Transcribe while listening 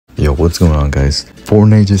what's going on, guys?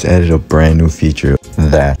 Fortnite just added a brand new feature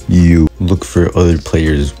that you look for other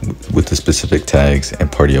players with the specific tags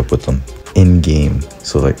and party up with them in game.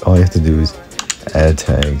 So like all you have to do is add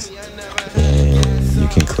tags and you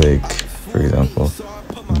can click, for example,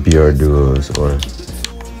 BR duos or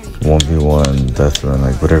 1v1 death run,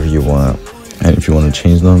 like whatever you want. And if you want to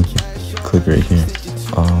change them, click right here,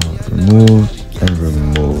 remove and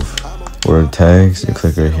remove. Or tags, you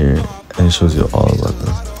click right here and it shows you all about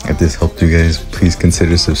them. If this helped you guys, please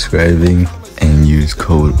consider subscribing and use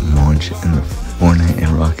code MUNCH in the Fortnite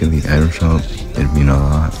and Rocket League item shop. It'd mean a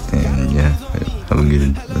lot. And yeah, have a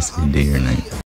good rest of your day or night.